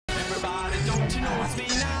Everybody, don't you know it's me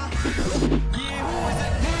now? Yeah, who is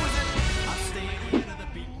it? Who is it? I'm staying into the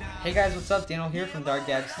beat now. Hey guys, what's up? Daniel here from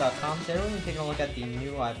darkgadgets.com. Today we're going to be taking a look at the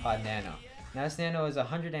new iPod Nano. Now this Nano is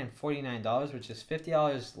 $149, which is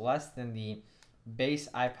 $50 less than the base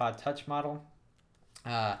iPod Touch model.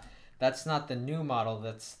 That's not the new model,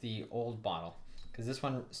 that's the old model, because this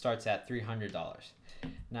one starts at $300.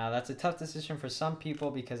 Now that's a tough decision for some people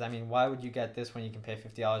because, I mean, why would you get this when you can pay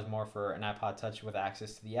 $50 more for an iPod Touch with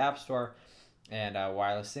access to the App Store and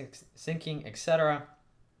wireless syncing, etc.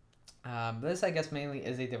 This, I guess, mainly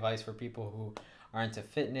is a device for people who are into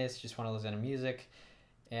fitness, just want to listen to music,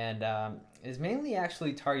 and is mainly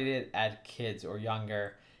actually targeted at kids or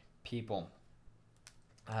younger people.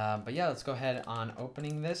 But yeah, let's go ahead on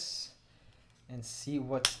opening this and see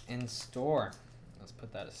what's in store. Let's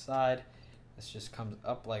put that aside. This just comes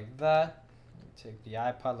up like that. Take the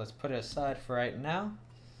iPod, let's put it aside for right now.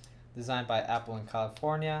 Designed by Apple in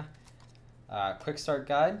California. Quick start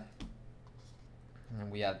guide.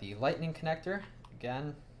 And we have the lightning connector,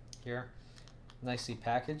 again, here, nicely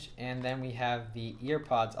packaged. And then we have the ear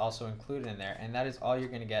pods also included in there. And that is all you're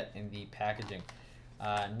going to get in the packaging.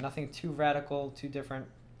 Nothing too radical, too different.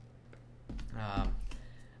 I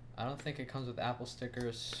don't think it comes with Apple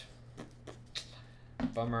stickers.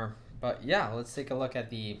 Bummer. But yeah, let's take a look at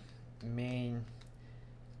the main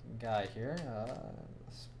guy here.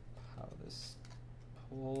 How this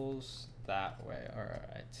pulls that way.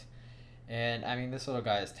 Alright. And I mean, this little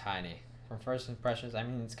guy is tiny. From first impressions, I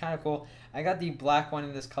mean, it's kind of cool. I got the black one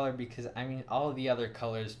in this color because, I mean, all of the other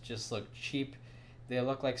colors just look cheap. They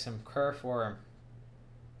look like some kerf or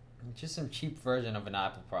just some cheap version of an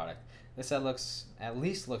Apple product. This at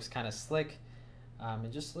least looks kind of slick.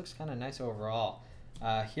 It just looks kind of nice overall.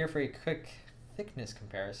 Here for a quick thickness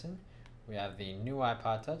comparison, we have the new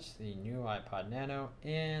iPod Touch, the new iPod Nano,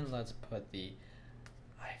 and let's put the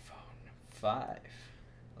iPhone 5.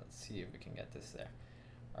 Let's see if we can get this there.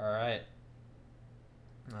 Alright.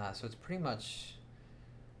 So it's pretty much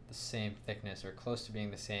the same thickness, or close to being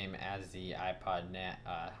the same as the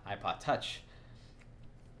iPod Touch.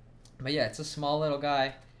 But yeah, it's a small little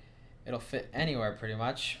guy. It'll fit anywhere pretty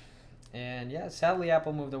much. And yeah, sadly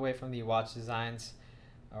Apple moved away from the watch designs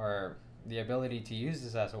or the ability to use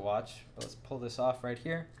this as a watch. But let's pull this off right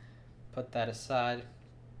here. Put that aside.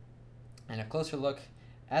 And a closer look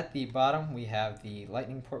at the bottom, we have the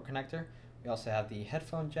lightning port connector. We also have the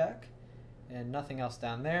headphone jack and nothing else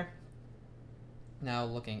down there. Now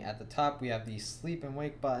looking at the top, we have the sleep and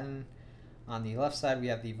wake button. On the left side, we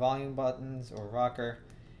have the volume buttons or rocker.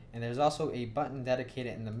 And there's also a button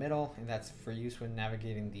dedicated in the middle, and that's for use when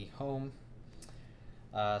navigating the home.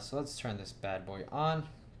 So let's turn this bad boy on.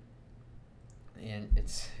 And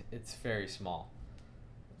it's very small.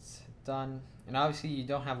 It's done. And obviously you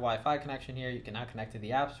don't have Wi-Fi connection here. You cannot connect to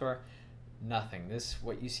the App Store. Nothing.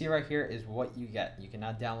 What you see right here is what you get. You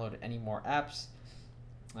cannot download any more apps.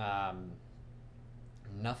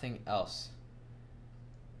 Nothing else.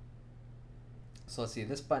 So let's see.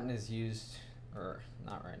 This button is used, or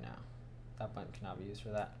not right now. That button cannot be used for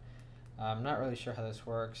that. I'm not really sure how this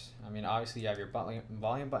works. I mean, obviously you have your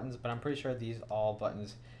volume buttons, but I'm pretty sure these all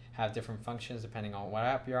buttons have different functions depending on what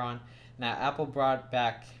app you're on. Now, Apple brought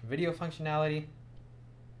back video functionality,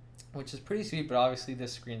 which is pretty sweet, but obviously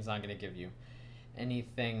this screen's not going to give you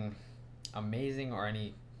anything amazing or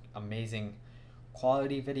any amazing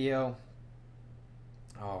quality video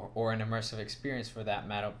or an immersive experience for that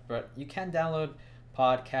matter. But you can download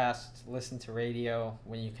podcasts, listen to radio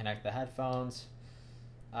when you connect the headphones.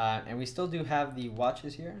 And we still do have the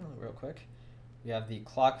watches here, real quick. We have the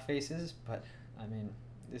clock faces, but I mean,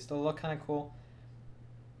 they still look kind of cool.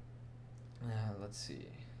 Let's see.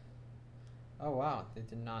 Oh wow, they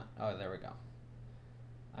did not. Oh, there we go.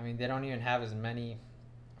 I mean, they don't even have as many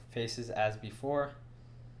faces as before.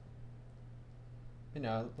 You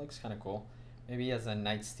know, it looks kind of cool. Maybe as a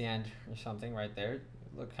nightstand or something right there. It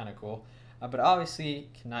looked kind of cool. But obviously,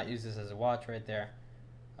 cannot use this as a watch right there.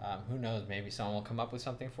 Who knows, maybe someone will come up with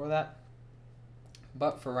something for that.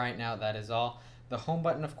 But for right now, that is all. The home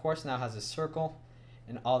button, of course, now has a circle,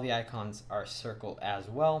 and all the icons are circled as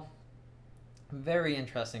well. Very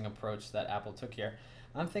interesting approach that Apple took here.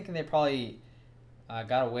 I'm thinking they probably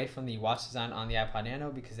got away from the watch design on the iPod Nano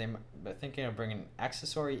because they were thinking of bringing an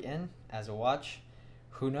accessory in as a watch.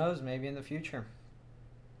 Who knows, maybe in the future.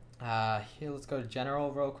 Here, let's go to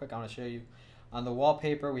general real quick. I want to show you. On the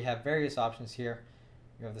wallpaper, we have various options here.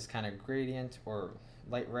 You have this kind of gradient or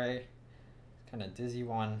light ray, kind of dizzy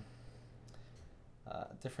one.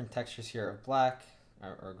 Different textures here of black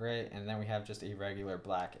or gray, and then we have just a regular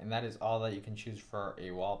black, and that is all that you can choose for a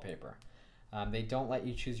wallpaper. They don't let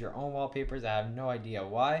you choose your own wallpapers. I have no idea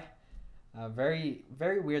why. Very,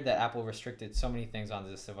 very weird that Apple restricted so many things on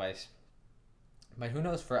this device. But who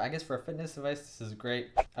knows? I guess for a fitness device, this is great.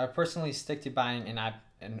 I would personally stick to buying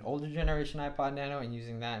an older generation iPod Nano and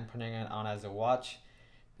using that and putting it on as a watch,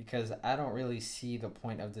 because I don't really see the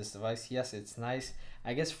point of this device. Yes, it's nice.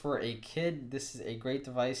 I guess for a kid, this is a great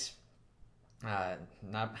device.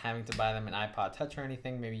 Not having to buy them an iPod Touch or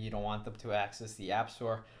anything. Maybe you don't want them to access the App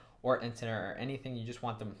Store or internet or anything. You just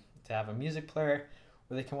want them to have a music player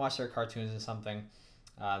where they can watch their cartoons or something.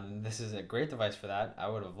 This is a great device for that. I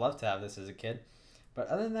would have loved to have this as a kid. But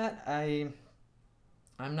other than that,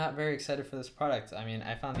 I'm not very excited for this product. I mean,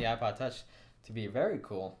 I found the iPod Touch to be very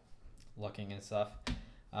cool looking and stuff.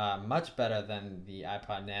 Much better than the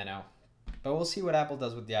iPod Nano. But we'll see what Apple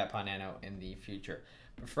does with the iPod Nano in the future.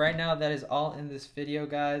 But for right now, that is all in this video,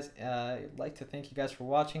 guys. I'd like to thank you guys for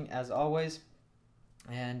watching, as always.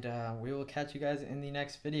 And we will catch you guys in the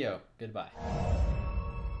next video. Goodbye.